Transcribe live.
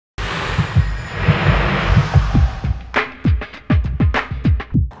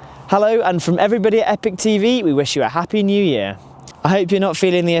Hello, and from everybody at Epic TV, we wish you a happy new year. I hope you're not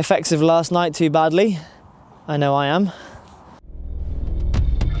feeling the effects of last night too badly. I know I am.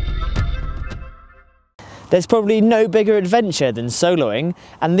 There's probably no bigger adventure than soloing,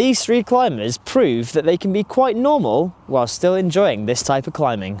 and these three climbers prove that they can be quite normal while still enjoying this type of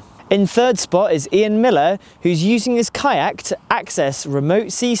climbing. In third spot is Iain Miller, who's using his kayak to access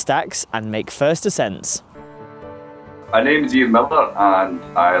remote sea stacks and make first ascents. My name is Iain Miller and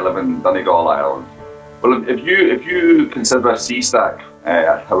I live in Donegal, Ireland. Well, if you consider a sea stack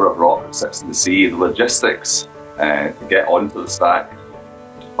a tower of rock that sits in the sea, the logistics to get onto the stack,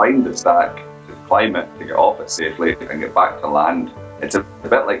 to find the stack, to climb it, to get off it safely and get back to land, it's a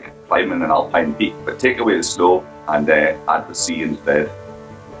bit like climbing an alpine peak, but take away the snow and add the sea instead.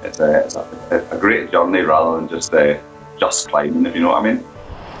 It's a great journey rather than just climbing, if you know what I mean.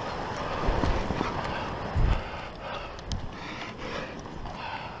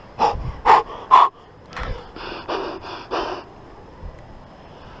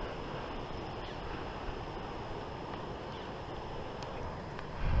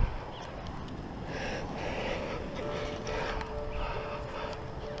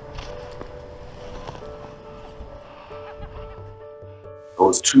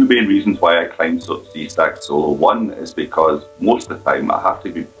 There's two main reasons why I climb sea stacks solo. One is because most of the time I have to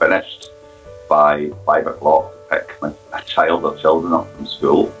be finished by 5 o'clock to pick a child or children up from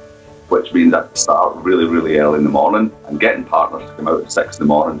school, which means I have to start really, really early in the morning, and getting partners to come out at 6 in the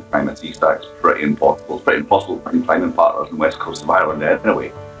morning to climb a sea stack is pretty impossible. It's pretty impossible to find climbing partners on the west coast of Ireland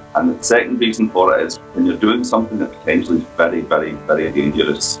anyway. And the second reason for it is when you're doing something that potentially is very, very, very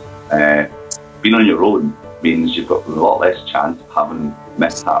dangerous, being on your own means you've got a lot less chance of having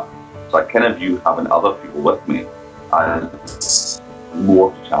mishap. So I kind of view having other people with me as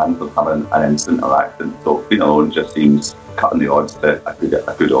more chance of having an incident or accident. So being alone just seems cutting the odds to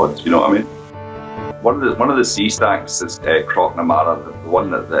a good odds, you know what I mean? One of the sea stacks is Crocknamara, the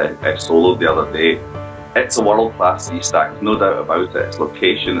one that I soloed the other day. It's a world-class sea stack, no doubt about it. Its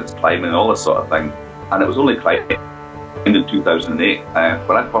location, its climbing, all this sort of thing. And it was only climbed in 2008.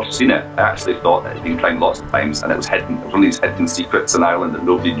 When I first seen it, I actually thought that it had been climbed lots of times and it was hidden. It was one of these hidden secrets in Ireland that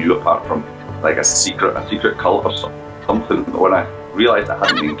nobody knew apart from like a secret cult or something. But when I realised it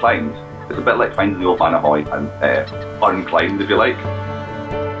hadn't been climbed, it's a bit like finding the old man ahoy and unclimbed, if you like.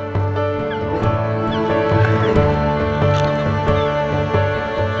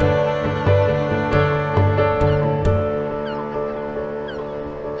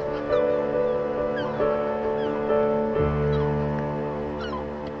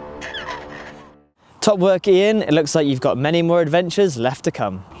 Top work, Iain. It looks like you've got many more adventures left to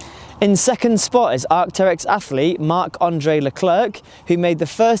come. In second spot is Arc'teryx athlete Marc Andre Leclerc, who made the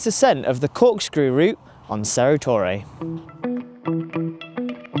first ascent of the Corkscrew route on Cerro Torre.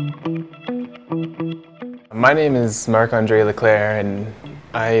 My name is Marc Andre Leclerc and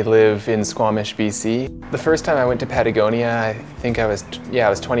I live in Squamish, BC. The first time I went to Patagonia, I think I was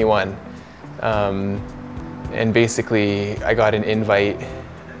 21. And basically I got an invite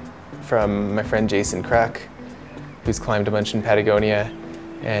from my friend Jason Crack, who's climbed a bunch in Patagonia,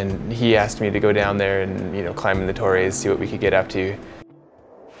 and he asked me to go down there and climb in the Torres, see what we could get up to.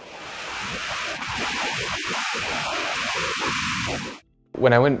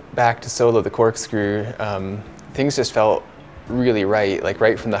 When I went back to solo the Corkscrew, things just felt really right, like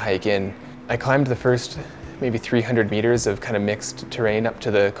right from the hike in. I climbed the first maybe 300 meters of kind of mixed terrain up to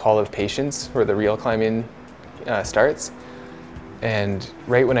the Call of Patience, where the real climbing starts. And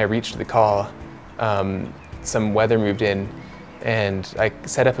right when I reached the call, some weather moved in and I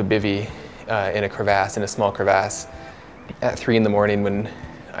set up a bivvy in a crevasse, in a small crevasse. At 3 in the morning when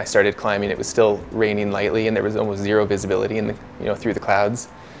I started climbing, it was still raining lightly and there was almost zero visibility in the, through the clouds.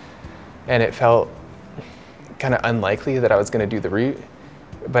 And it felt kind of unlikely that I was going to do the route,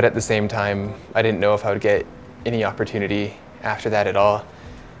 but at the same time, I didn't know if I would get any opportunity after that at all.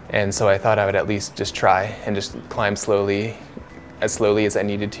 And so I thought I would at least just try and just climb slowly as I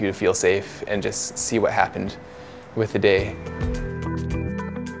needed to feel safe and just see what happened with the day.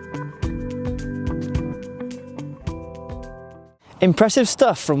 Impressive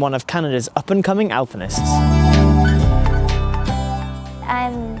stuff from one of Canada's up-and-coming alpinists.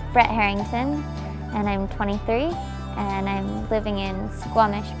 I'm Brette Harrington and I'm 23 and I'm living in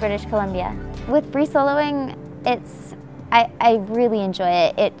Squamish, British Columbia. With free soloing, I really enjoy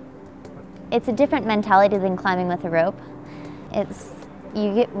it. It's a different mentality than climbing with a rope.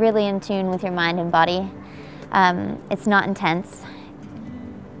 You get really in tune with your mind and body. It's not intense.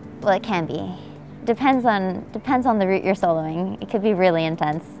 Well, it can be. Depends on the route you're soloing. It could be really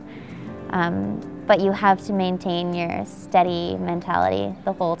intense. but you have to maintain your steady mentality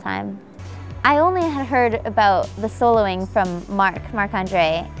the whole time. I only had heard about the soloing from Marc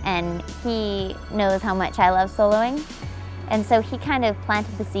Andre, and he knows how much I love soloing. And so he kind of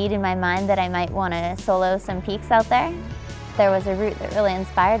planted the seed in my mind that I might want to solo some peaks out there. There was a route that really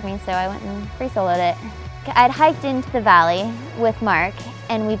inspired me, so I went and free soloed it. I'd hiked into the valley with Marc,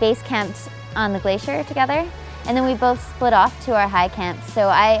 and we base camped on the glacier together. And then we both split off to our high camps. So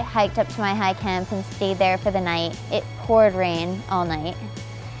I hiked up to my high camp and stayed there for the night. It poured rain all night.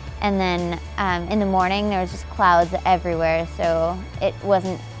 And then in the morning, there was just clouds everywhere, so it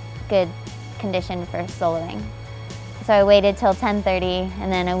wasn't good condition for soloing. So I waited till 10:30,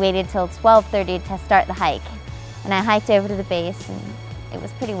 and then I waited till 12:30 to start the hike. And I hiked over to the base, and it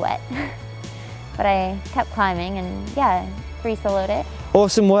was pretty wet. But I kept climbing, and yeah, free soloed it.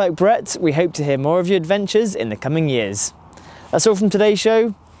 Awesome work, Brett. We hope to hear more of your adventures in the coming years. That's all from today's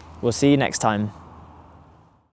show. We'll see you next time.